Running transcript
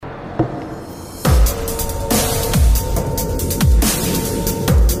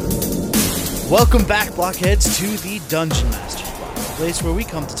Welcome back, blockheads, to the Dungeon Master, the place where we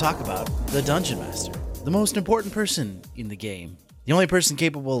come to talk about the Dungeon Master, the most important person in the game, the only person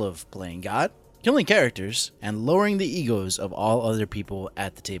capable of playing God, killing characters, and lowering the egos of all other people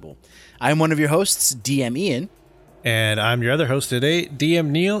at the table. I'm one of your hosts, DM Ian. And I'm your other host today, DM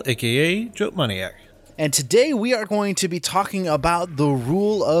Neil, aka Joke Maniac. And today we are going to be talking about the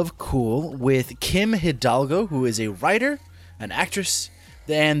rule of cool with Kim Hidalgo, who is a writer, an actress,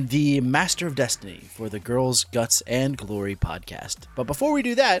 and the Master of Destiny for the Girls, Guts, and Glory podcast. But before we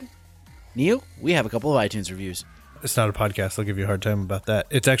do that, Neil, we have a couple of iTunes reviews. It's not a podcast. I'll give you a hard time about that.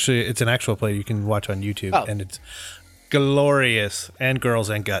 It's an actual play you can watch on YouTube, and it's glorious. And Girls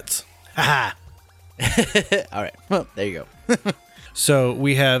and Guts. Haha. All right. Well, there you go. So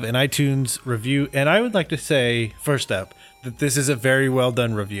we have an iTunes review, and I would like to say, first up, that this is a very well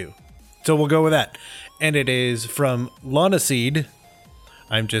done review. So we'll go with that. And it is from Lana Seed.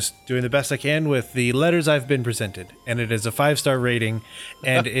 I'm just doing the best I can with the letters I've been presented. And it is a 5-star rating,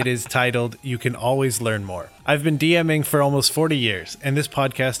 and it is titled, You Can Always Learn More. I've been DMing for almost 40 years, and this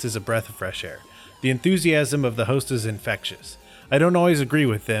podcast is a breath of fresh air. The enthusiasm of the host is infectious. I don't always agree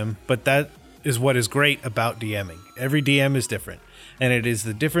with them, but that is what is great about DMing. Every DM is different, and it is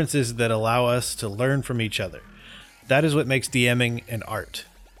the differences that allow us to learn from each other. That is what makes DMing an art.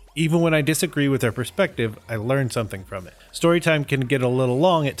 Even when I disagree with their perspective, I learn something from it. Storytime can get a little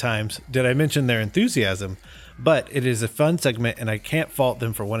long at times. Did I mention their enthusiasm? But it is a fun segment, and I can't fault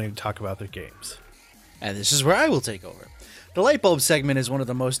them for wanting to talk about their games. And this is where I will take over. The Lightbulb segment is one of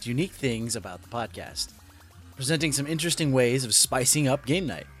the most unique things about the podcast, presenting some interesting ways of spicing up game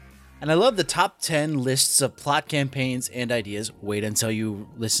night. And I love the top 10 lists of plot campaigns and ideas. Wait until you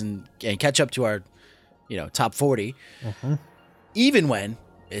listen and catch up to our, top 40.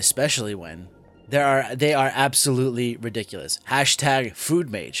 Especially when they are absolutely ridiculous. Hashtag food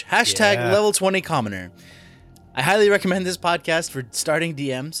mage. Hashtag level 20 commoner. I highly recommend this podcast for starting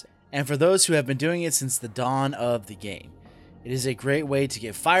DMs and for those who have been doing it since the dawn of the game. It is a great way to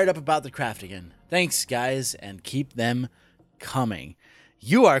get fired up about the craft again. Thanks, guys, and keep them coming.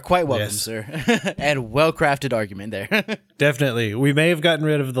 You are quite welcome, sir. And well-crafted argument there. Definitely. We may have gotten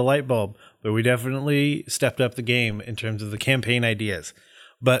rid of the light bulb, but we definitely stepped up the game in terms of the campaign ideas.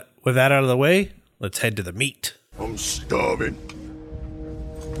 But with that out of the way, let's head to the meat. I'm starving.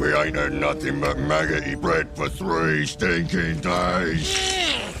 We ain't had nothing but maggoty bread for 3 stinking days.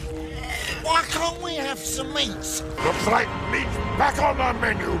 Why can't we have some meats? The flat meat's back on the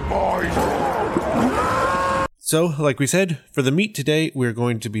menu, boys. So, like we said, for the meat today, we're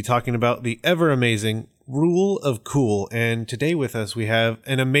going to be talking about the ever-amazing Rule of Cool. And today with us, we have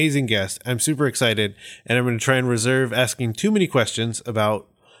an amazing guest. I'm super excited, and I'm going to try and reserve asking too many questions about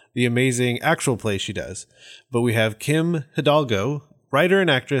the amazing actual play she does. But we have Kim Hidalgo, writer and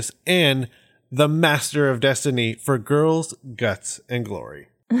actress, and the Master of Destiny for Girls, Guts, and Glory.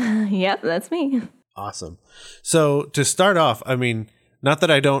 Yep, that's me. Awesome. So to start off, not that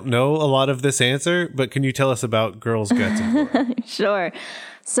I don't know a lot of this answer, but can you tell us about Girls, Guts, and Glory? Sure.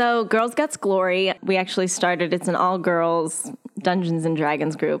 So Girls, Guts, Glory, we actually started, it's an all-girls Dungeons &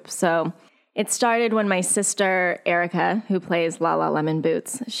 Dragons group. So it started when my sister, Erica, who plays Lala Lemon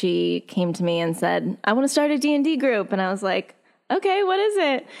Boots, she came to me and said, I want to start a D&D group. And I was like, okay, what is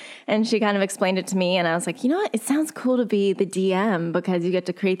it? And she kind of explained it to me. And I was like, you know what? It sounds cool to be the DM because you get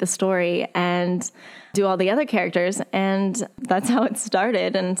to create the story and do all the other characters. And that's how it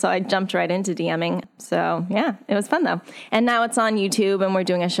started. And so I jumped right into DMing. So yeah, it was fun though. And now it's on YouTube and we're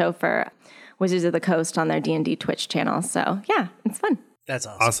doing a show for Wizards of the Coast on their D&D Twitch channel. So yeah, it's fun. That's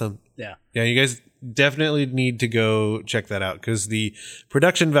Awesome. Yeah. Yeah, you guys definitely need to go check that out because the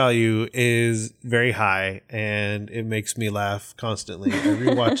production value is very high and it makes me laugh constantly. I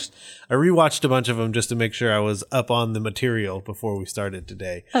rewatched a bunch of them just to make sure I was up on the material before we started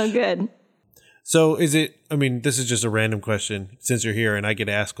today. Oh, good. So this is just a random question since you're here and I get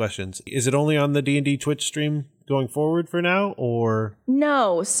to ask questions. Is it only on the D&D Twitch stream going forward for now or?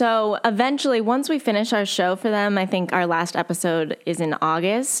 No. So eventually, once we finish our show for them, I think our last episode is in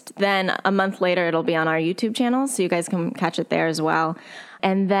August. Then a month later, it'll be on our YouTube channel. So you guys can catch it there as well.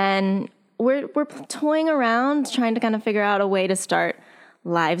 And then we're toying around, trying to kind of figure out a way to start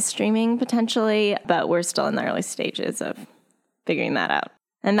live streaming potentially. But we're still in the early stages of figuring that out.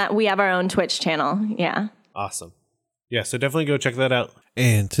 And that we have our own Twitch channel. Yeah. Awesome. Yeah, so definitely go check that out.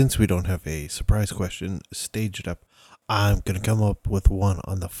 And since we don't have a surprise question staged up, I'm going to come up with one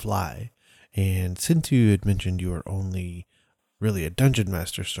on the fly. And since you had mentioned you are only really a dungeon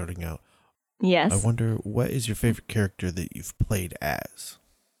master starting out, yes, I wonder, what is your favorite character that you've played as?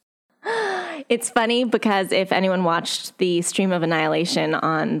 It's funny because if anyone watched the Stream of Annihilation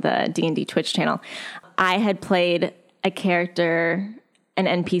on the D&D Twitch channel, I had played a character, an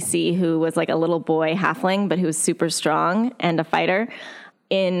NPC who was like a little boy halfling, but who was super strong and a fighter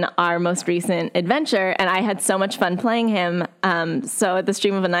in our most recent adventure, and I had so much fun playing him. So at the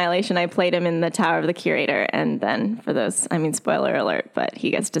Stream of Annihilation, I played him in the Tower of the Curator, and then for those, I mean, spoiler alert, but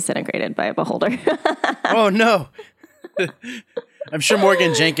he gets disintegrated by a beholder. Oh, no. I'm sure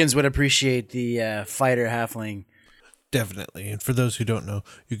Morgan Jenkins would appreciate the fighter halfling. Definitely. And for those who don't know,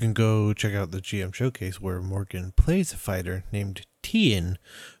 you can go check out the GM Showcase where Morgan plays a fighter named Tian,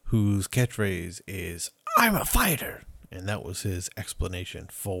 whose catchphrase is, "I'm a fighter." And that was his explanation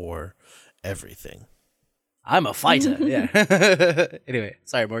for everything. I'm a fighter. Yeah. Anyway,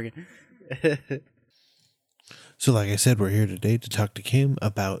 sorry, Morgan. So like I said, we're here today to talk to Kim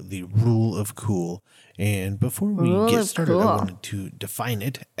about the rule of cool. And before we get started, I wanted to define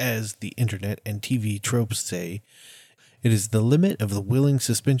it as the internet and TV tropes say. It is the limit of the willing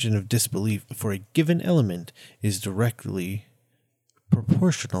suspension of disbelief for a given element is directly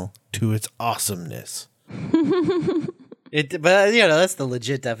proportional to its awesomeness. But that's the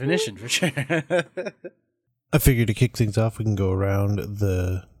legit definition for sure. I figured to kick things off, we can go around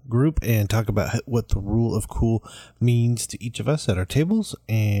the group and talk about what the rule of cool means to each of us at our tables,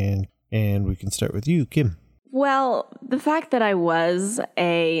 and we can start with you, Kim. Well, the fact that I was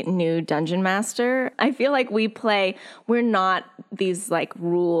a new dungeon master, I feel like we're not these like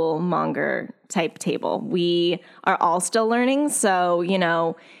rule monger type table. We are all still learning. So,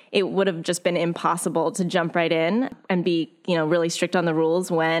 it would have just been impossible to jump right in and be, really strict on the rules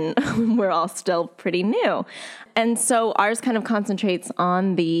when we're all still pretty new. And so ours kind of concentrates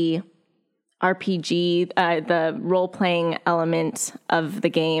on the RPG, the role-playing element of the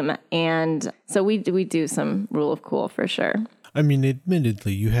game. And so we do some rule of cool for sure. I mean,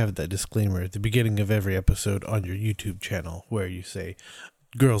 admittedly, you have that disclaimer at the beginning of every episode on your YouTube channel where you say,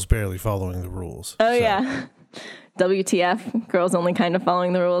 girls barely following the rules. Oh, so. Yeah. WTF, girls only kind of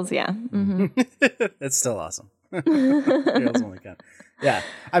following the rules. Yeah. Mm-hmm. That's still awesome. Girls only kind of. Yeah.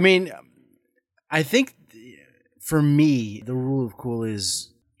 I mean, I think for me, the rule of cool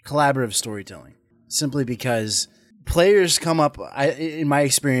is collaborative storytelling, simply because players come up, in my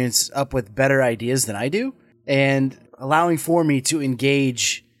experience, up with better ideas than I do, and allowing for me to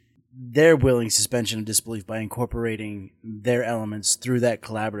engage their willing suspension of disbelief by incorporating their elements through that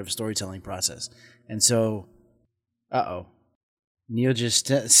collaborative storytelling process. And so, Neil just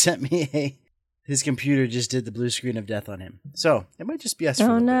sent me his computer just did the blue screen of death on him. So it might just be us for a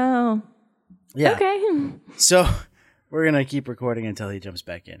little no. bit. Yeah. Okay. So we're going to keep recording until he jumps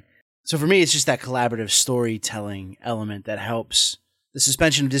back in. So for me, it's just that collaborative storytelling element that helps the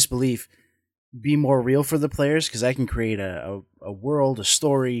suspension of disbelief be more real for the players, because I can create a world, a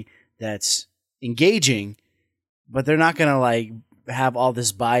story that's engaging, but they're not going to have all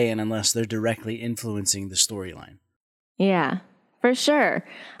this buy-in unless they're directly influencing the storyline. Yeah, for sure.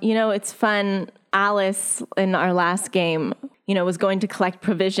 It's fun. Alice in our last game, was going to collect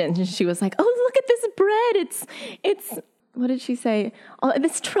provisions, and she was like, "Oh, look at this bread. It's what did she say? Oh,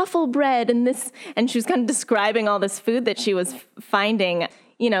 this truffle bread and this," and she was kind of describing all this food that she was finding.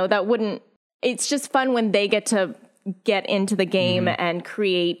 It's just fun when they get to get into the game and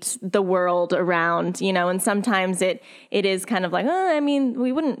create the world around, and sometimes it is kind of like, they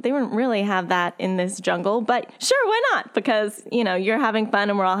wouldn't really have that in this jungle, but sure, why not? Because, you're having fun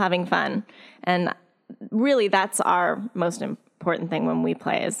and we're all having fun. And really that's our most important thing when we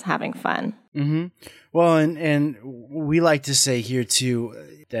play, is having fun. Mm-hmm. Well, and we like to say here too,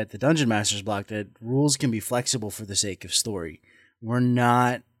 that the Dungeon Master's Block, that rules can be flexible for the sake of story. We're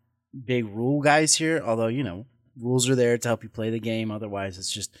not big rule guys here, although, rules are there to help you play the game. Otherwise,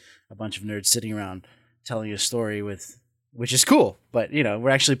 it's just a bunch of nerds sitting around telling you a story which is cool. But, we're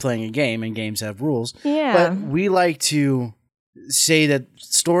actually playing a game, and games have rules. Yeah. But we like to say that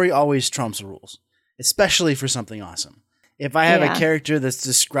story always trumps rules, especially for something awesome. If I have a character that's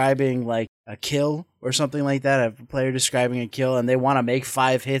describing like a kill or something like that, I have a player describing a kill, and they want to make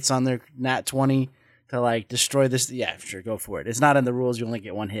 5 hits on their nat 20 to destroy this. Yeah, sure, go for it. It's not in the rules. You only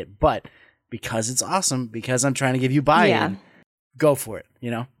get 1 hit, but because it's awesome, because I'm trying to give you buy-in, go for it,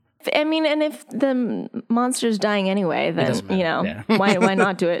 I mean, and if the monster's dying anyway, then, why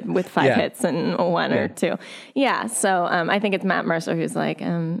not do it with 5 hits and 1 or 2? Yeah. So I think it's Matt Mercer who's like,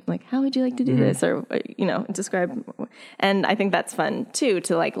 how would you like to do this? Or, describe. And I think that's fun too,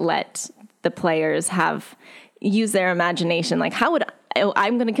 to let the players use their imagination. Like, how would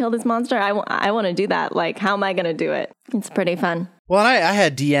I'm going to kill this monster? I want to do that. Like, how am I going to do it? It's pretty fun. Well, I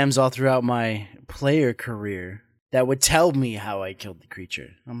had DMs all throughout my player career that would tell me how I killed the creature.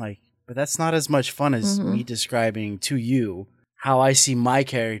 I'm like, but that's not as much fun as me describing to you how I see my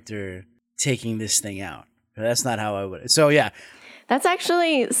character taking this thing out. That's not how I would. So yeah. That's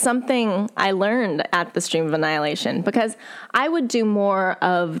actually something I learned at the Stream of Annihilation, because I would do more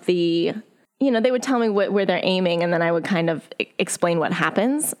of the, they would tell me where they're aiming, and then I would kind of explain what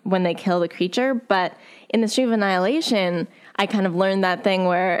happens when they kill the creature. But in the Stream of Annihilation, I kind of learned that thing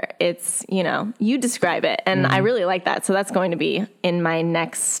where it's, you describe it. And I really like that. So that's going to be in my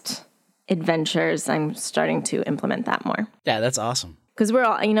next adventures. I'm starting to implement that more. Yeah, that's awesome. Because we're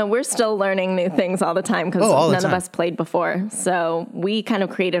all, we're still learning new things all the time, because none of us played before. So we kind of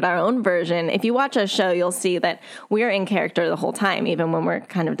created our own version. If you watch our show, you'll see that we're in character the whole time, even when we're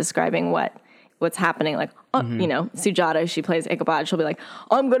kind of describing what's happening. Like, Sujata, she plays Ichabod. She'll be like,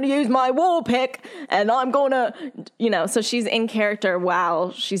 I'm going to use my war pick, and I'm going to, so she's in character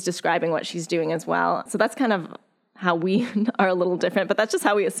while she's describing what she's doing as well. So that's kind of how we are a little different, but that's just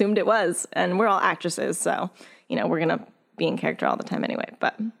how we assumed it was. And we're all actresses, so, we're going to be in character all the time anyway.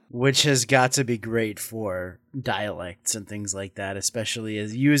 But which has got to be great for dialects and things like that, especially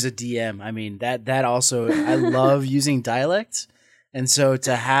as you as a DM. I mean, that also, I love using dialects. And so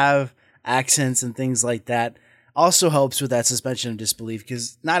to have accents and things like that also helps with that suspension of disbelief,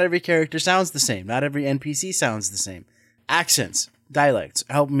 because not every character sounds the same. Not every NPC sounds the same. Accents, dialects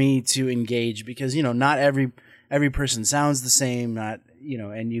help me to engage, because, not every person sounds the same.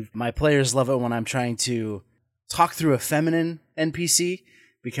 And my players love it when I'm trying to talk through a feminine NPC,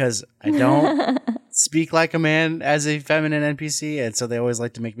 because I don't speak like a man as a feminine NPC, and so they always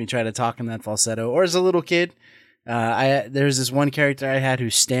like to make me try to talk in that falsetto. Or as a little kid, there's this one character I had who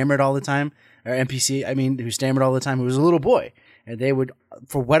stammered all the time, or NPC, who stammered all the time, who was a little boy, and they would,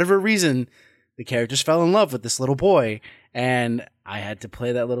 for whatever reason, the characters fell in love with this little boy, and I had to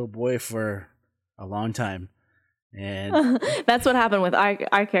play that little boy for a long time. And that's what happened with our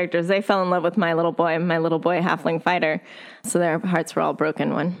characters. They fell in love with my little boy halfling fighter. So their hearts were all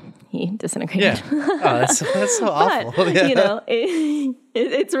broken when he disintegrated. Yeah. Oh, that's so awful. But,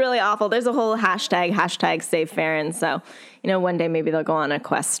 it's really awful. There's a whole hashtag Save Farron. So, one day maybe they'll go on a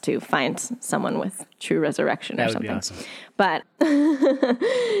quest to find someone with true resurrection or something. That would be awesome.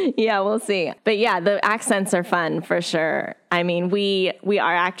 But yeah, we'll see. But yeah, the accents are fun for sure. I mean, we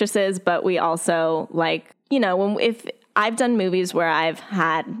are actresses, but we also like, if I've done movies where I've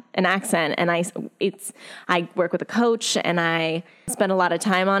had an accent and I work with a coach and I spend a lot of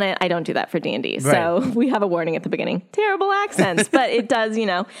time on it. I don't do that for D&D. Right. So we have a warning at the beginning, terrible accents, but it does,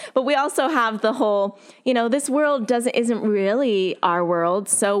 but we also have the whole, this world isn't really our world.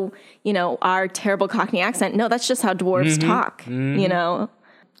 So, our terrible Cockney accent. No, that's just how dwarves talk, in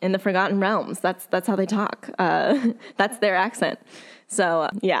the Forgotten Realms. That's how they talk. That's their accent. So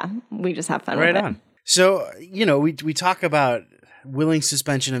yeah, we just have fun with it. Right on. So, we talk about willing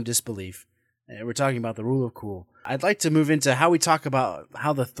suspension of disbelief. We're talking about the rule of cool. I'd like to move into how we talk about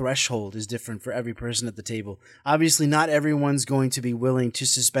how the threshold is different for every person at the table. Obviously, not everyone's going to be willing to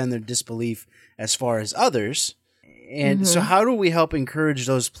suspend their disbelief as far as others. And so how do we help encourage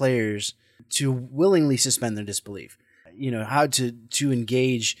those players to willingly suspend their disbelief? How to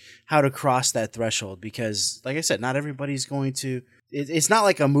engage, how to cross that threshold. Because, like I said, not everybody's going to... It's not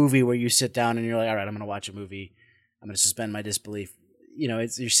like a movie where you sit down and you're like, all right, I'm going to watch a movie. I'm going to suspend my disbelief.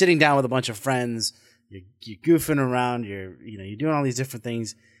 You're sitting down with a bunch of friends. You're goofing around. You're doing all these different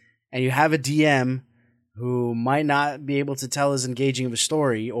things. And you have a DM who might not be able to tell as engaging of a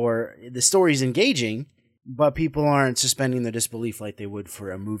story, or the story's engaging, but people aren't suspending their disbelief like they would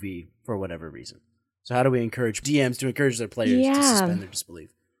for a movie for whatever reason. So how do we encourage DMs to encourage their players to suspend their disbelief?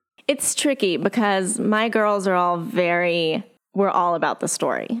 It's tricky because my girls are all we're all about the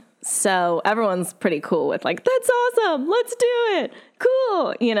story. So everyone's pretty cool with like, that's awesome, let's do it,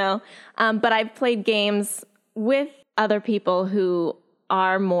 cool, But I've played games with other people who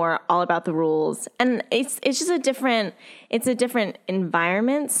are more all about the rules, and it's just a different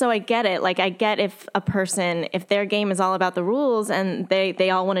environment. So I get it. Like I get if their game is all about the rules and they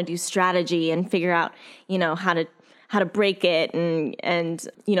all want to do strategy and figure out, how to break it and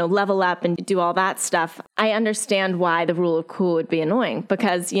level up and do all that stuff. I understand why the rule of cool would be annoying,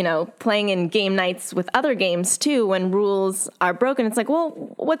 because, playing in game nights with other games too, when rules are broken, it's like, well,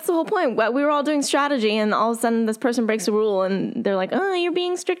 what's the whole point? We were all doing strategy and all of a sudden this person breaks a rule and they're like, oh, you're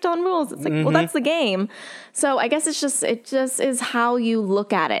being strict on rules. It's like, well, that's the game. So I guess it just is how you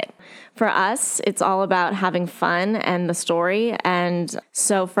look at it. For us, it's all about having fun and the story. And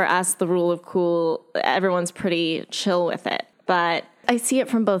so for us, the rule of cool, everyone's pretty chill with it. But I see it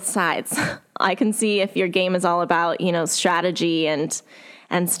from both sides. I can see if your game is all about, strategy and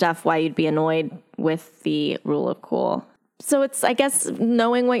stuff, why you'd be annoyed with the rule of cool. So it's, I guess,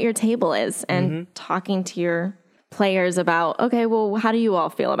 knowing what your table is and talking to your players about, okay, well, how do you all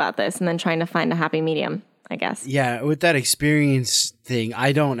feel about this? And then trying to find a happy medium, I guess. Yeah, with that experience thing,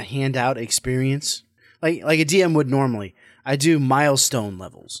 I don't hand out experience like a DM would normally. I do milestone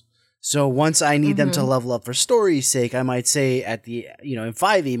levels. So once I need them to level up for story's sake, I might say at the, in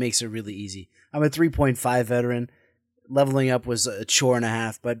 5e makes it really easy. I'm a 3.5 veteran. Leveling up was a chore and a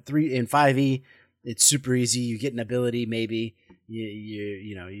half, but in 5e, it's super easy. You get an ability, maybe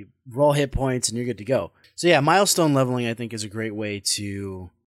you roll hit points and you're good to go. So yeah, milestone leveling I think is a great way to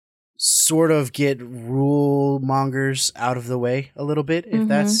sort of get rule mongers out of the way a little bit, if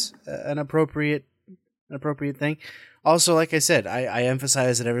that's an appropriate thing. Also, like I said, I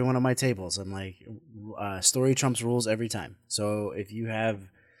emphasize at every one of my tables. I'm like, story trumps rules every time. So if you have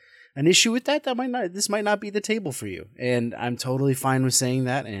an issue with that, this might not be the table for you, and I'm totally fine with saying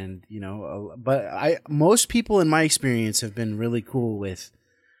that. And but most people in my experience have been really cool with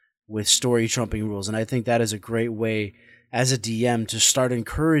story trumping rules, and I think that is a great way as a DM to start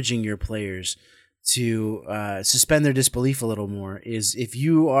encouraging your players to suspend their disbelief a little more. Is if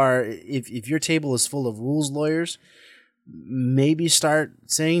your table is full of rules lawyers, maybe start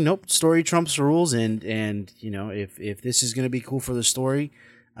saying nope, story trumps rules, and if this is going to be cool for the story.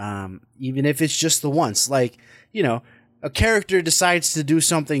 Even if it's just the once, like, a character decides to do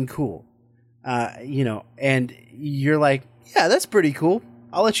something cool, and you're like, yeah, that's pretty cool.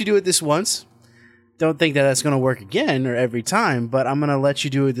 I'll let you do it this once. Don't think that that's going to work again or every time, but I'm going to let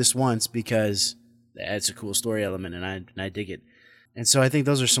you do it this once because it's a cool story element and I dig it. And so I think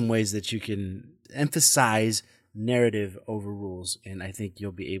those are some ways that you can emphasize narrative over rules. And I think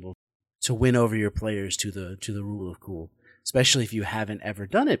you'll be able to win over your players to the rule of cool, especially if you haven't ever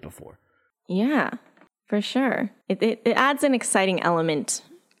done it before. Yeah, for sure. It adds an exciting element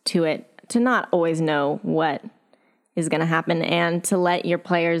to it to not always know what is going to happen and to let your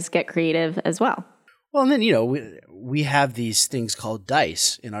players get creative as well. Well, and then, we have these things called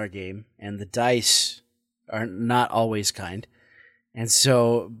dice in our game, and the dice are not always kind. And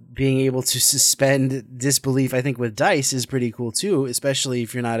so being able to suspend disbelief, I think, with dice is pretty cool too, especially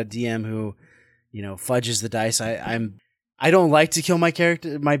if you're not a DM who, fudges the dice. I don't like to kill my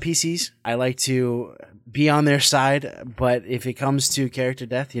PCs. I like to be on their side, but if it comes to character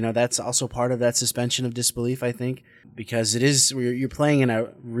death, that's also part of that suspension of disbelief, I think, because you're playing in a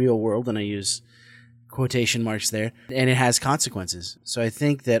real world, and I use quotation marks there, and it has consequences. So I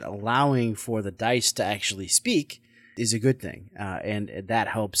think that allowing for the dice to actually speak is a good thing, and that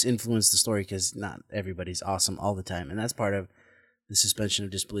helps influence the story because not everybody's awesome all the time, and that's part of the suspension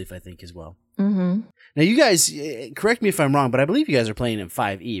of disbelief, I think, as well. Mm-hmm. Now, you guys, correct me if I'm wrong, but I believe you guys are playing in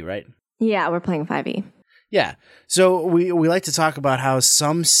 5e, right? Yeah, we're playing 5e. Yeah. So we like to talk about how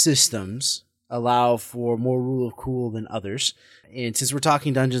some systems allow for more rule of cool than others. And since we're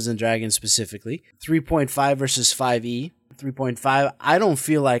talking Dungeons and Dragons specifically, 3.5 versus 5e. 3.5, I don't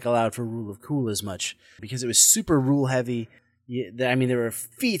feel like allowed for rule of cool as much because it was super rule heavy. I mean, there were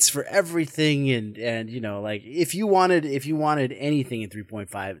feats for everything, and like if you wanted anything in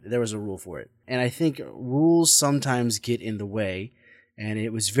 3.5, there was a rule for it. And I think rules sometimes get in the way, and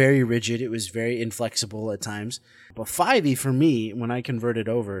it was very rigid. It was very inflexible at times. But 5e for me, when I converted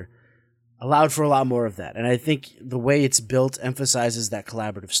over, allowed for a lot more of that. And I think the way it's built emphasizes that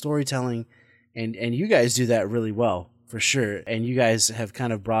collaborative storytelling, and you guys do that really well, for sure. And you guys have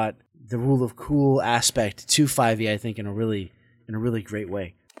kind of brought the rule of cool aspect to 5e, I think, in a really great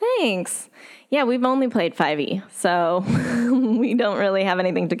way. Thanks. Yeah, we've only played 5e, so we don't really have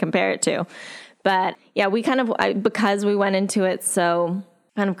anything to compare it to. But yeah, we because we went into it so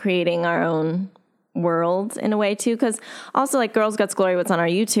kind of creating our own world in a way too, because also like Girls Guts Glory, what's on our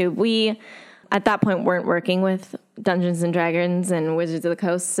YouTube, we at that point weren't working with Dungeons and Dragons and Wizards of the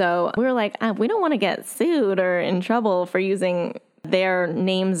Coast, so we were like, we don't want to get sued or in trouble for using their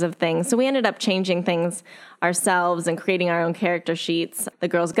names of things. So we ended up changing things ourselves and creating our own character sheets, the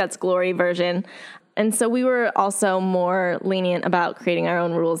Girls Guts Glory version. And so we were also more lenient about creating our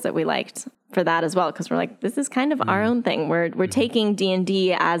own rules that we liked for that as well, because we're like, this is kind of our own thing. We're taking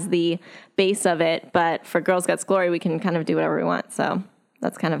D&D as the base of it, but for Girls Guts Glory, we can kind of do whatever we want. So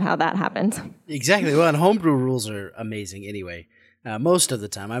that's kind of how that happened. Exactly. Well, and homebrew rules are amazing anyway. Most of the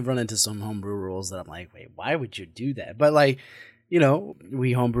time, I've run into some homebrew rules that I'm like, wait, why would you do that? But like,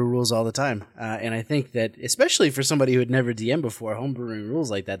 we homebrew rules all the time. And I think that, especially for somebody who had never DM before, homebrewing rules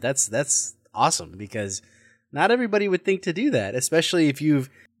like that, that's awesome, because not everybody would think to do that, especially if you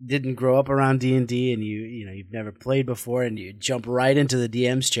didn't grow up around D&D and you've never played before and you jump right into the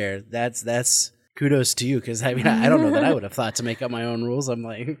DM's chair. That's kudos to you, because I mean, I don't know that I would have thought to make up my own rules. I'm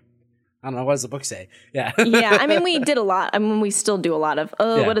like, I don't know. What does the book say? Yeah. Yeah, I mean, we did a lot. I mean, we still do a lot of,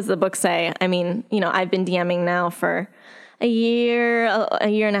 Yeah. what does the book say? I mean, I've been DMing now for a year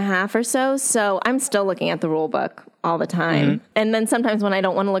and a half or so. So I'm still looking at the rule book all the time. Mm-hmm. And then sometimes when I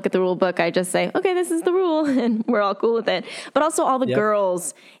don't want to look at the rule book, I just say, okay, this is the rule. And we're all cool with it. But also all the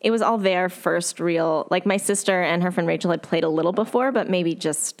girls, it was all their first real, like my sister and her friend Rachel had played a little before, but maybe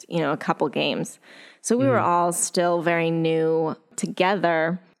just, a couple games. So we were all still very new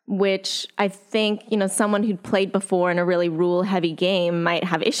together, which I think, someone who'd played before in a really rule-heavy game might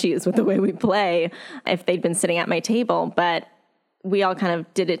have issues with the way we play if they'd been sitting at my table. But we all kind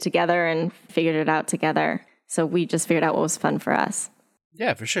of did it together and figured it out together. So we just figured out what was fun for us.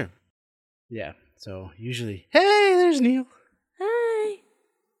 Yeah, for sure. Yeah. So usually, hey, there's Neil. Hi.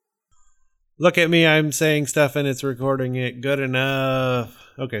 Look at me, I'm saying stuff and it's recording it. Good enough.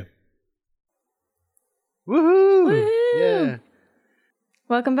 Okay. Woohoo! Woohoo! Yeah.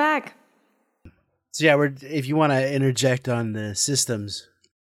 Welcome back. So yeah, if you want to interject on the systems,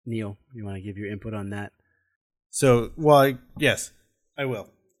 Neil, you want to give your input on that? So, yes, I will.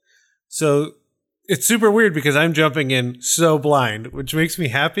 So, it's super weird because I'm jumping in so blind, which makes me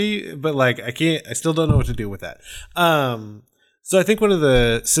happy, but I still don't know what to do with that. So I think one of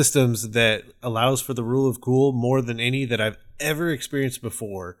the systems that allows for the rule of cool more than any that I've ever experienced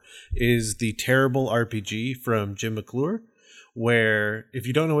before is the Terrible RPG from Jim McClure, where if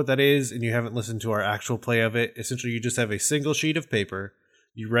you don't know what that is and you haven't listened to our actual play of it, essentially you just have a single sheet of paper,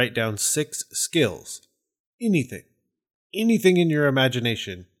 you write down 6 skills. Anything in your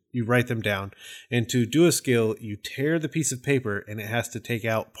imagination, you write them down. And to do a skill, you tear the piece of paper and it has to take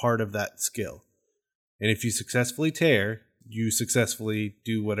out part of that skill. And if you successfully tear, you successfully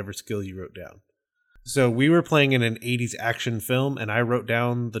do whatever skill you wrote down. So we were playing in an 80s action film and I wrote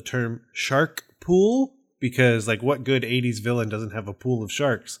down the term shark pool because what good 80s villain doesn't have a pool of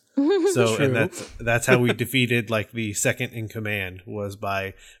sharks? So True. and that's how we defeated the second in command was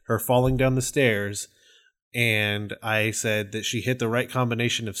by her falling down the stairs. And I said that she hit the right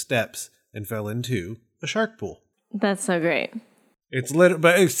combination of steps and fell into a shark pool. That's so great. It's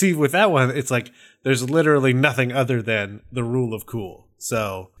but see, with that one, it's there's literally nothing other than the rule of cool.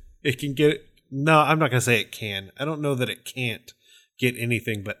 So it can get. No, I'm not gonna say it can. I don't know that it can't get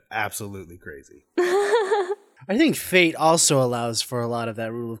anything but absolutely crazy. I think Fate also allows for a lot of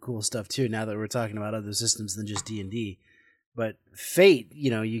that rule of cool stuff too. Now that we're talking about other systems than just D&D. But Fate,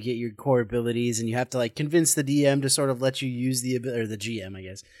 you get your core abilities, and you have to convince the DM to sort of let you use the ability, or the GM, I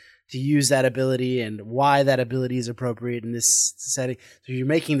guess, to use that ability and why that ability is appropriate in this setting. So you're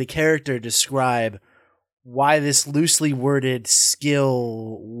making the character describe why this loosely worded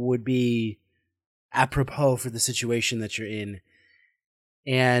skill would be apropos for the situation that you're in,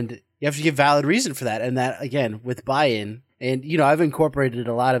 and you have to give valid reason for that. And that again with buy-in, and I've incorporated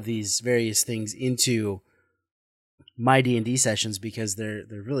a lot of these various things into my D&D sessions because they're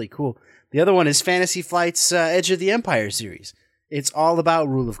really cool. The other one is Fantasy Flight's Edge of the Empire series. It's all about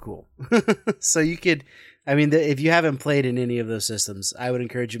rule of cool. So you could, if you haven't played in any of those systems, I would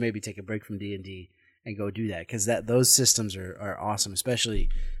encourage you maybe take a break from D&D and go do that because those systems are awesome. Especially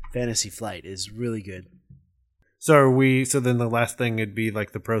Fantasy Flight is really good. So then the last thing would be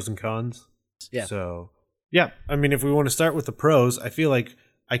the pros and cons. Yeah. So yeah, if we want to start with the pros, I feel like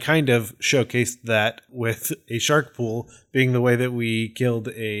I kind of showcased that with a shark pool being the way that we killed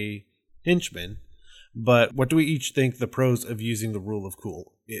a henchman. But what do we each think the pros of using the rule of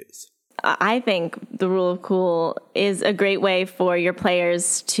cool is? I think the rule of cool is a great way for your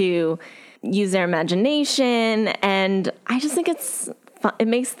players to use their imagination. And I just think it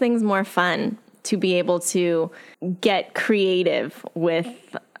makes things more fun to be able to get creative with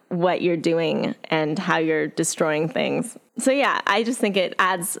what you're doing and how you're destroying things. So yeah, I just think it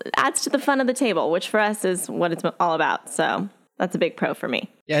adds to the fun of the table, which for us is what it's all about. So that's a big pro for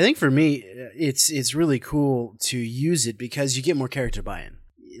me. Yeah, I think for me, it's really cool to use it because you get more character buy-in.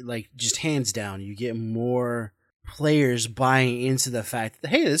 Just hands down, you get more players buying into the fact that,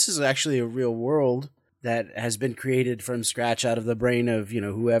 hey, this is actually a real world that has been created from scratch out of the brain of,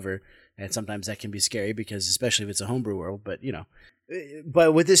 whoever. And sometimes that can be scary because especially if it's a homebrew world, but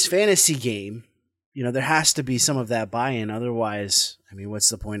But with this fantasy game, there has to be some of that buy-in. Otherwise, what's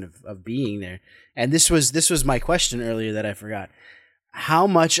the point of being there? And this was my question earlier that I forgot. How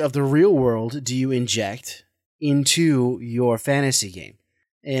much of the real world do you inject into your fantasy game?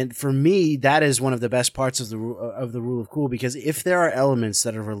 And for me, that is one of the best parts of the rule of cool, because if there are elements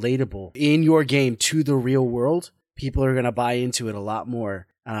that are relatable in your game to the real world, people are going to buy into it a lot more.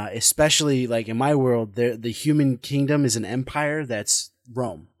 Especially in my world, the human kingdom is an empire that's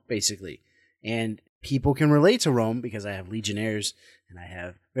Rome, basically. And people can relate to Rome because I have legionnaires and I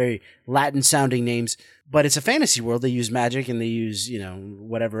have very Latin sounding names, but it's a fantasy world. They use magic and they use,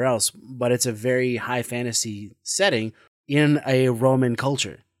 whatever else, but it's a very high fantasy setting in a Roman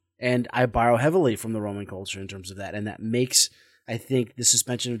culture. And I borrow heavily from the Roman culture in terms of that. And that makes, I think, the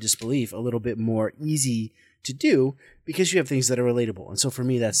suspension of disbelief a little bit more easy to do because you have things that are relatable. And so for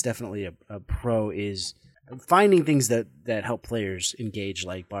me, that's definitely a pro, is finding things that help players engage,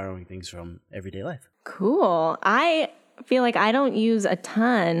 like borrowing things from everyday life. Cool. I feel like I don't use a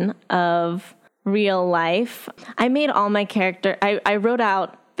ton of real life. I made all my I wrote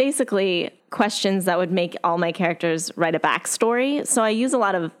out basically questions that would make all my characters write a backstory. So I use a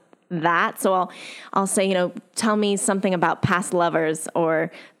lot of that. So I'll say, tell me something about past lovers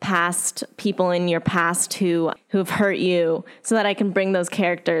or past people in your past who've hurt you, so that I can bring those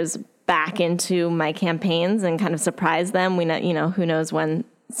characters back into my campaigns and kind of surprise them. We know, who knows when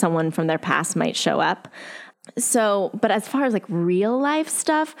someone from their past might show up. So, but as far as like real life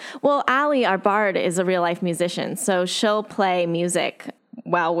stuff, well, Allie, our bard, is a real life musician. So she'll play music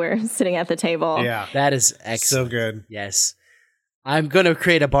while we're sitting at the table. Yeah. That is excellent. So good. Yes. I'm going to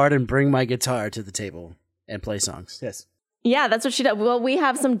create a bard and bring my guitar to the table and play songs. Yes. Yeah, that's what she does. Well, we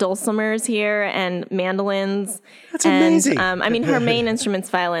have some dulcimers here and mandolins. That's amazing. Her main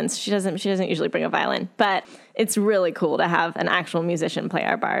instrument's violins. She doesn't usually bring a violin, but it's really cool to have an actual musician play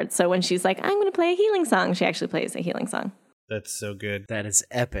our bard. So when she's like, I'm going to play a healing song, she actually plays a healing song. That's so good. That is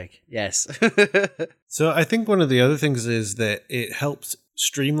epic. Yes. So I think one of the other things is that it helps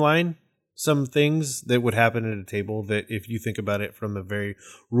streamline some things that would happen at a table, that if you think about it from a very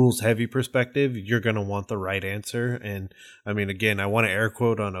rules heavy perspective, you're going to want the right answer. And I mean, again, I want to air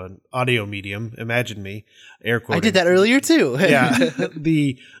quote on an audio medium. Imagine me air quoting. I did that earlier too. Yeah.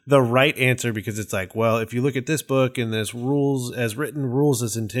 The right answer, because it's like, well, if you look at this book and there's rules as written, rules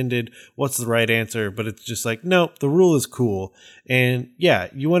as intended, what's the right answer? But it's just like, no, the rule is cool. And yeah,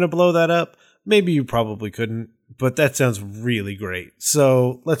 you want to blow that up? Maybe you probably couldn't, but that sounds really great.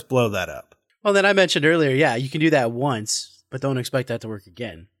 So let's blow that up. Well, then I mentioned earlier, yeah, you can do that once, but don't expect that to work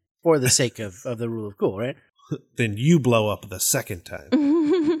again for the sake of the rule of cool, right? Then you blow up the second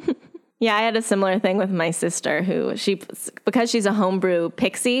time. Yeah, I had a similar thing with my sister, who because she's a homebrew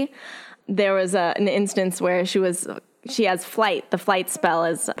pixie, there was an instance where she has flight. The flight spell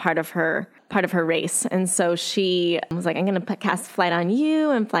is part of her race. And so she was like, I'm going to cast flight on you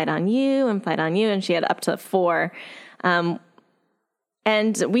and flight on you and flight on you. And she had up to 4.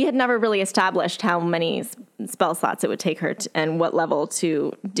 And we had never really established how many spell slots it would take her and what level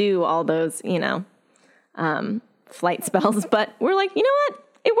to do all those, flight spells. But we're like, you know what?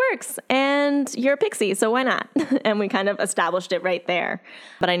 It works. And you're a pixie, so why not? And we kind of established it right there.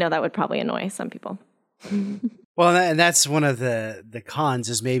 But I know that would probably annoy some people. Well, and that's one of the cons,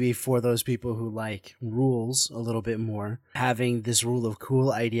 is maybe for those people who like rules a little bit more, having this rule of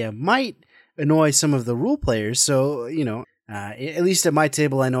cool idea might annoy some of the rule players. So, at least at my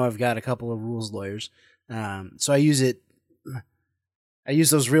table, I know I've got a couple of rules lawyers. So I use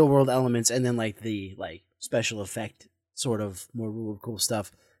those real world elements and then the special effect sort of more rule of cool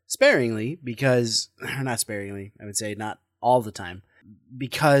stuff sparingly, because, or not sparingly, I would say not all the time,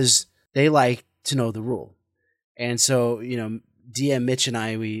 because they like to know the rule. And so, DM Mitch and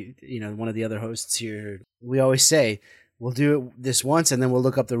I, one of the other hosts here, we always say, we'll do it this once and then we'll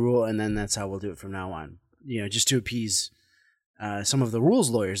look up the rule and then that's how we'll do it from now on, just to appease some of the rules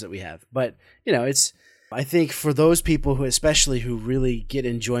lawyers that we have. But, I think for those people who really get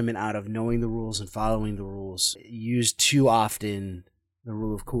enjoyment out of knowing the rules and following the rules, used too often, the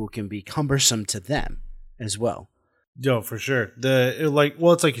rule of cool can be cumbersome to them as well. No, for sure.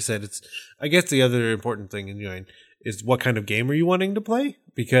 It's like you said, I guess the other important thing in join is what kind of game are you wanting to play?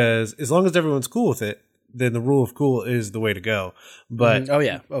 Because as long as everyone's cool with it, then the rule of cool is the way to go. But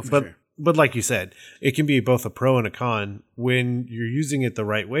sure. But like you said, it can be both a pro and a con. When you're using it the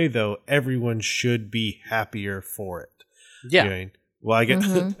right way, though, everyone should be happier for it. Yeah. You know what I mean? Well,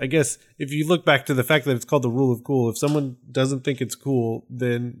 I guess if you look back to the fact that it's called the rule of cool, if someone doesn't think it's cool,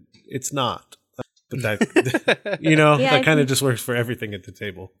 then it's not. But that, that kind of just works for everything at the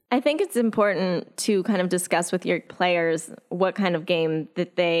table. I think it's important to kind of discuss with your players what kind of game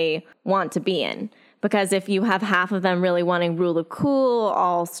that they want to be in. Because if you have half of them really wanting rule of cool,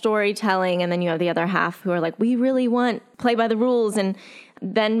 all storytelling, and then you have the other half who are like, we really want play by the rules, and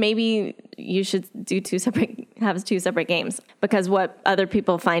then maybe you should do two separate games, because what other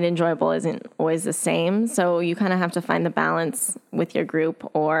people find enjoyable isn't always the same. So you kind of have to find the balance with your group,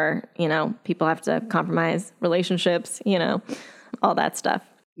 or, people have to compromise relationships, all that stuff.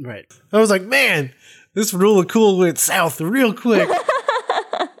 Right. I was like, man, this rule of cool went south real quick.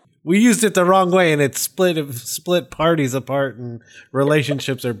 we used it the wrong way and it split parties apart and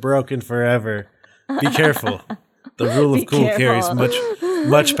relationships are broken forever. Be careful. The rule of cool carries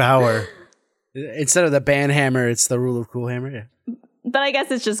much power. Instead of the band hammer, it's the rule of cool hammer. Yeah. But I guess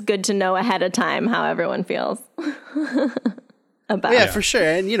it's just good to know ahead of time how everyone feels about Yeah, it. for sure.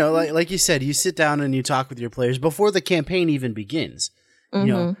 And, like you said, you sit down and you talk with your players before the campaign even begins.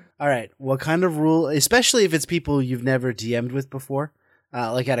 All right, what kind of rule, especially if it's people you've never DM'd with before,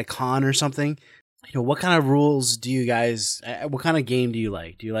 like at a con or something, what kind of rules do you guys, what kind of game do you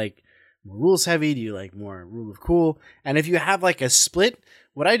like? Do you like more rules heavy? Do you like more rule of cool? And if you have like a split,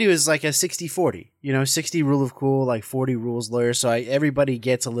 what I do is like a 60-40, 60 rule of cool, like 40 rules lawyer. So everybody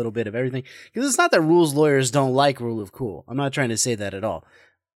gets a little bit of everything. Because it's not that rules lawyers don't like rule of cool. I'm not trying to say that at all.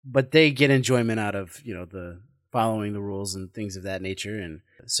 But they get enjoyment out of, the following the rules and things of that nature. And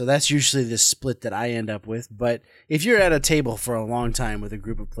so that's usually the split that I end up with. But if you're at a table for a long time with a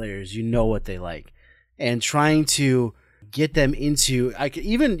group of players, you know what they like. And trying to get them into,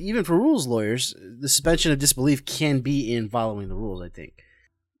 even for rules lawyers, the suspension of disbelief can be in following the rules, I think.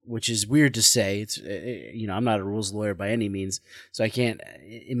 Which is weird to say. It's I'm not a rules lawyer by any means, so I can't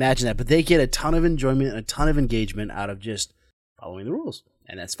imagine that. But they get a ton of enjoyment, a ton of engagement out of just following the rules,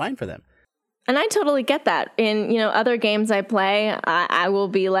 and that's fine for them. And I totally get that. In other games I play, I will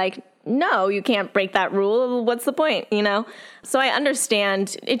be like, no, you can't break that rule. What's the point? So I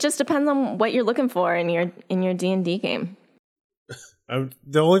understand. It just depends on what you're looking for in your D&D game.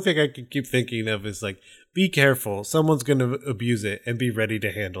 The only thing I can keep thinking of is like, be careful. Someone's going to abuse it, and be ready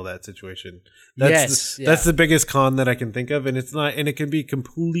to handle that situation. That's the biggest con that I can think of, and it's not, and it can be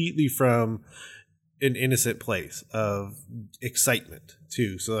completely from an innocent place of excitement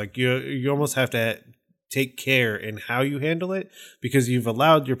too. So like you almost have to take care in how you handle it, because you've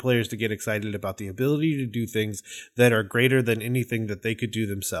allowed your players to get excited about the ability to do things that are greater than anything that they could do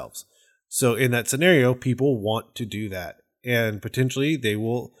themselves. So in that scenario, people want to do that, and potentially they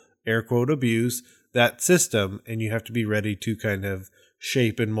will air quote abuse that system, and you have to be ready to kind of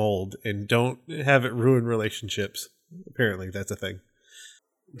shape and mold and don't have it ruin relationships. Apparently that's a thing.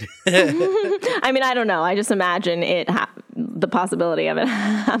 I mean, I don't know. I just imagine the possibility of it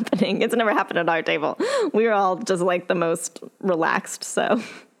happening. It's never happened at our table. We're all just like the most relaxed, so.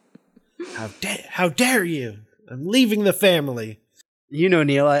 How dare you? I'm leaving the family.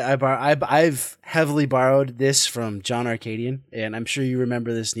 Neil, I've heavily borrowed this from John Arcadian, and I'm sure you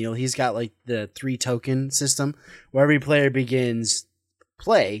remember this, Neil. He's got like the 3 token system where every player begins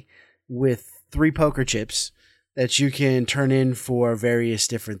play with 3 poker chips that you can turn in for various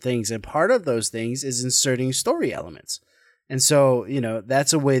different things. And part of those things is inserting story elements. And so,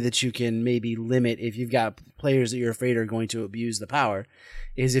 that's a way that you can maybe limit, if you've got players that you're afraid are going to abuse the power,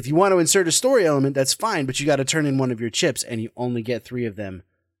 is if you want to insert a story element, that's fine, but you got to turn in one of your chips, and you only get 3 of them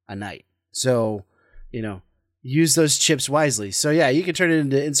a night. So, use those chips wisely. So yeah, you can turn it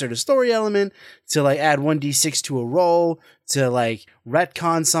into insert a story element, to like add 1d6 to a roll, to like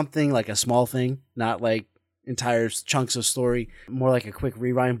retcon something, like a small thing, not like entire chunks of story, more like a quick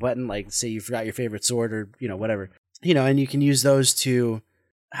rewind button, like say you forgot your favorite sword or, whatever. And you can use those to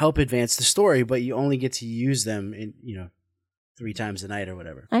help advance the story, but you only get to use them in, 3 times a night or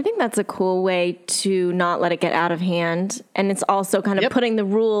whatever. I think that's a cool way to not let it get out of hand. And it's also kind of putting the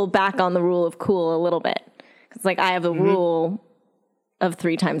rule back on the rule of cool a little bit. Because like I have a rule of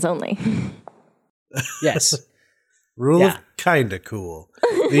 3 times only. Yes. Rule of kind of cool.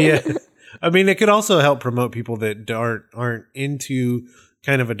 I mean, it could also help promote people that aren't into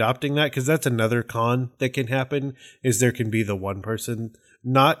kind of adopting that, because that's another con that can happen, is there can be the one person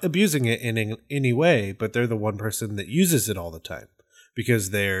not abusing it in any way, but they're the one person that uses it all the time because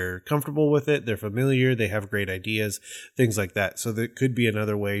they're comfortable with it, they're familiar, they have great ideas, things like that. So that could be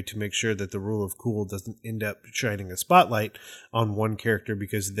another way to make sure that the rule of cool doesn't end up shining a spotlight on one character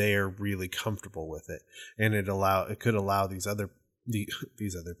because they are really comfortable with it, and it could allow these other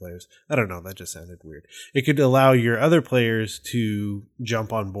players. I don't know, that just sounded weird. It could allow your other players to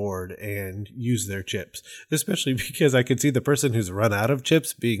jump on board and use their chips, especially because I could see the person who's run out of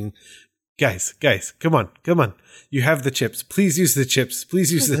chips being, guys, come on. You have the chips. Please use the chips.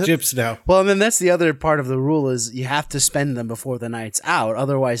 Please use the chips now. Well, and then that's the other part of the rule is you have to spend them before the night's out.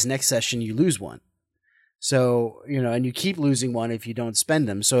 Otherwise, next session you lose one. So, and you keep losing one if you don't spend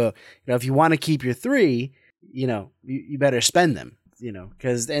them. So, if you want to keep your 3, you better spend them,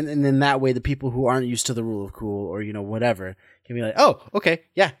 because and then that way the people who aren't used to the rule of cool or whatever can be like, oh, okay,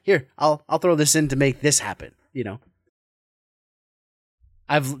 yeah, here, I'll throw this in to make this happen.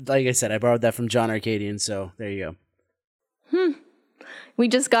 Like I said, I borrowed that from John Arcadian, so there you go. We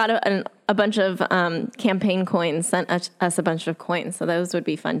just got a bunch of campaign coins, sent us a bunch of coins, so those would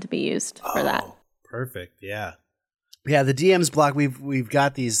be fun to be used for that. Perfect. Yeah. Yeah, the DMs block. We've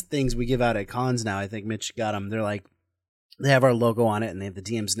got these things we give out at cons now. I think Mitch got them. They're like, they have our logo on it, and they have the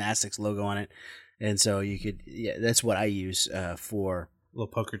DMs Gymnastics logo on it, and so you could. Yeah, that's what I use for Little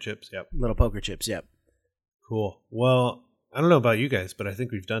poker chips. Yep. little poker chips. Yep. Cool. Well, I don't know about you guys, but I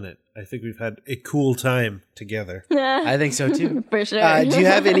think we've done it. I think we've had a cool time together. I think so too. For sure. Do you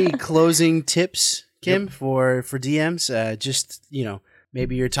have any closing tips, Kim, for DMs? Just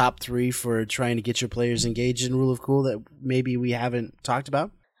maybe your top 3 for trying to get your players engaged in Rule of Cool that maybe we haven't talked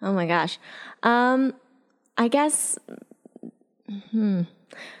about. Oh my gosh. I guess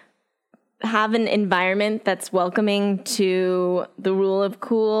have an environment that's welcoming to the Rule of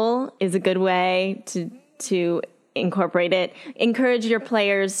Cool is a good way to incorporate it. Encourage your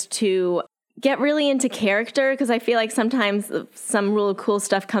players to get really into character, because I feel like sometimes some Rule of Cool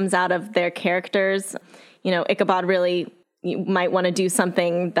stuff comes out of their characters. Ichabod really, you might want to do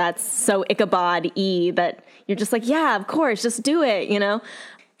something that's so Ichabod-y that you're just like, yeah, of course, just do it,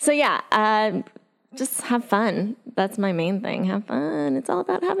 So yeah, just have fun. That's my main thing. Have fun. It's all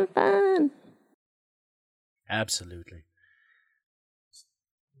about having fun. Absolutely.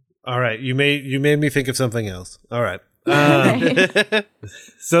 All right. You made me think of something else. All right. Okay.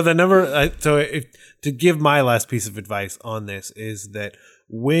 So to give my last piece of advice on this is that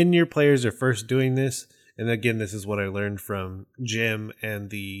when your players are first doing this, and again, this is what I learned from Jim and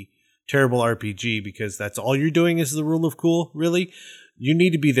the Terrible RPG, because that's all you're doing is the Rule of Cool, really. You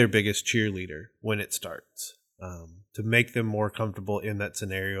need to be their biggest cheerleader when it starts, to make them more comfortable in that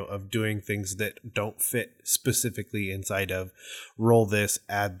scenario of doing things that don't fit specifically inside of roll this,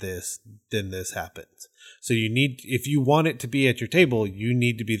 add this, then this happens. So if you want it to be at your table, you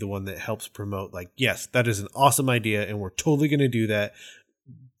need to be the one that helps promote, like, yes, that is an awesome idea and we're totally going to do that.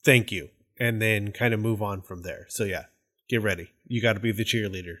 Thank you. And then kind of move on from there. So yeah, get ready. You got to be the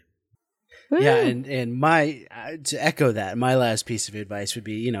cheerleader. Yeah, and my to echo that, my last piece of advice would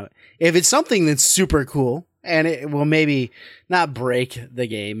be, if it's something that's super cool and it will maybe not break the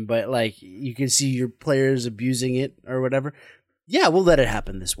game, but like you can see your players abusing it or whatever, yeah, we'll let it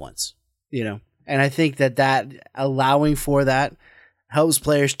happen this once, And I think that allowing for that helps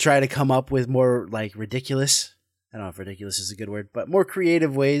players try to come up with more like ridiculous, I don't know if ridiculous is a good word, but more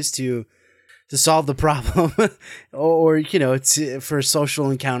creative ways to solve the problem or for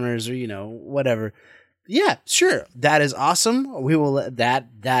social encounters or whatever. Yeah, sure, that is awesome. We will let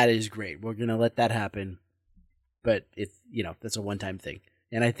that is great. We're gonna let that happen, but that's a one-time thing.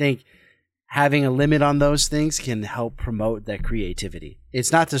 And I think having a limit on those things can help promote that creativity.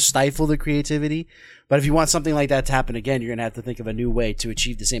 It's not to stifle the creativity, but if you want something like that to happen again, you're gonna have to think of a new way to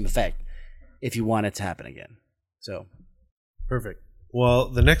achieve the same effect if you want it to happen again. So perfect. Well,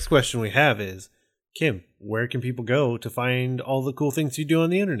 the next question we have is, Kim, where can people go to find all the cool things you do on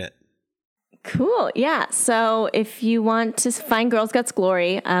the internet? Cool. Yeah. So if you want to find Girls Guts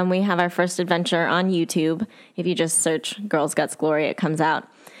Glory, we have our first adventure on YouTube. If you just search Girls Guts Glory, it comes out.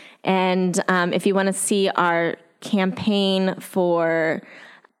 And if you want to see our campaign for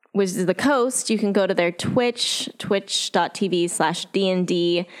Wizards of the Coast, you can go to their Twitch,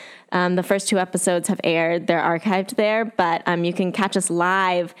 twitch.tv/DND. The first 2 episodes have aired. They're archived there, but you can catch us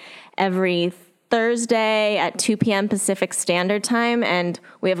live every Thursday at 2 p.m. Pacific Standard Time, and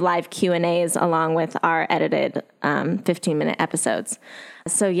we have live Q&As along with our edited 15-minute episodes.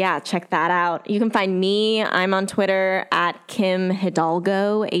 So yeah, check that out. You can find me. I'm on Twitter at Kim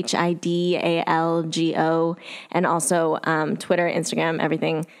Hidalgo, Hidalgo, and also Twitter, Instagram,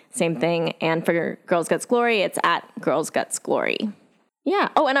 everything, same thing. And for Girls Guts Glory, it's at Girls Guts Glory. Yeah.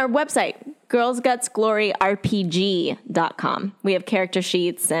 Oh, and our website, girlsgutsgloryrpg.com. We have character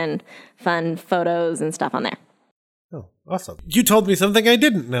sheets and fun photos and stuff on there. Oh, awesome. You told me something I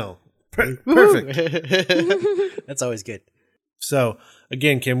didn't know. Perfect. That's always good. So,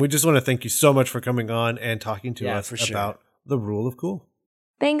 again, Kim, we just want to thank you so much for coming on and talking to us about the Rule of Cool.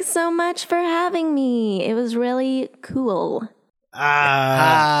 Thanks so much for having me. It was really cool.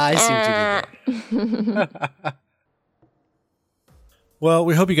 I see what you did there. Well,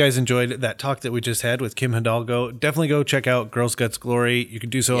 we hope you guys enjoyed that talk that we just had with Kim Hidalgo. Definitely go check out Girls Guts Glory. You can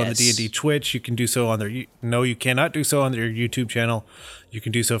do so on the D&D Twitch. You can do so on their... No, you cannot do so on their YouTube channel. You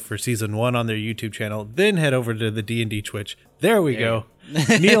can do so for Season 1 on their YouTube channel. Then head over to the D&D Twitch. There we go.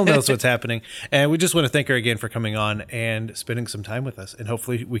 Neil knows what's happening. And we just want to thank her again for coming on and spending some time with us. And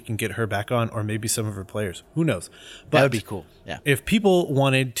hopefully we can get her back on, or maybe some of her players. Who knows? But that would be cool. Yeah. If people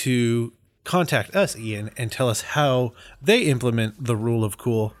wanted to contact us, Ian, and tell us how they implement the Rule of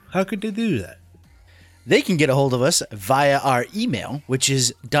Cool, how could they do that? They can get a hold of us via our email, which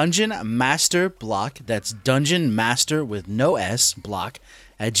is dungeonmasterblock, that's dungeonmaster with no S, block,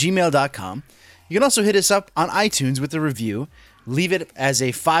 at gmail.com. You can also hit us up on iTunes with a review. Leave it as a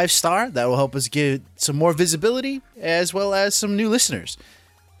 5-star. That will help us get some more visibility as well as some new listeners.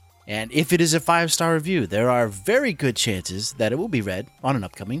 And if it is a 5-star review, there are very good chances that it will be read on an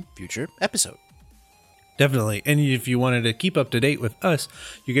upcoming future episode. Definitely. And if you wanted to keep up to date with us,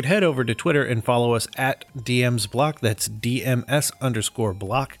 you could head over to Twitter and follow us at DMsBlock. That's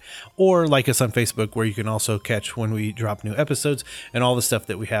DMS_block. Or like us on Facebook, where you can also catch when we drop new episodes and all the stuff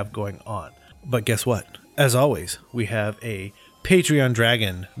that we have going on. But guess what? As always, we have a Patreon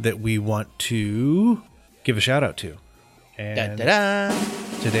dragon that we want to give a shout out to. And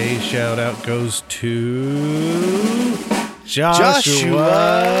today's shout out goes to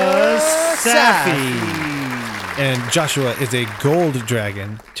Joshua Safi. And Joshua is a gold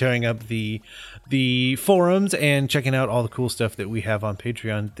dragon, tearing up the forums and checking out all the cool stuff that we have on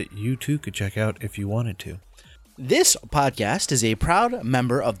Patreon that you too could check out if you wanted to. This podcast is a proud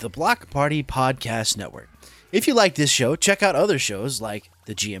member of the Block Party Podcast Network. If you like this show, check out other shows like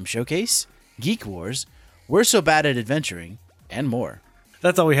the GM Showcase, Geek Wars, We're So Bad at Adventuring, and more.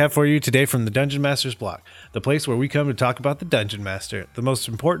 That's all we have for you today from the Dungeon Master's Block, the place where we come to talk about the Dungeon Master, the most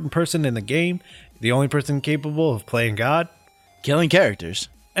important person in the game, the only person capable of playing God, killing characters,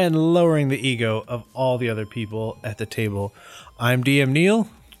 and lowering the ego of all the other people at the table. I'm DM Neil.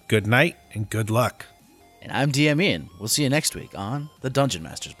 Good night and good luck. And I'm DM Ian. We'll see you next week on the Dungeon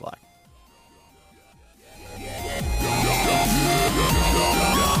Master's Block.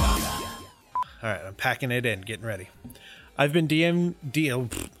 All right, I'm packing it in, getting ready. I've been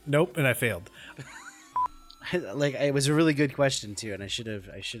nope, and I failed. It was a really good question too, and I should have.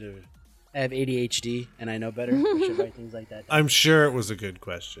 I have ADHD, and I know better. I should write things like that down. I'm sure it was a good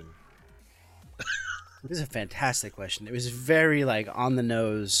question. It was a fantastic question. It was very on the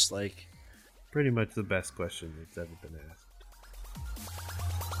nose, pretty much the best question that's ever been asked.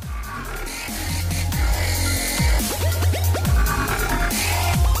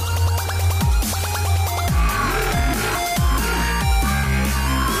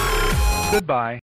 Goodbye.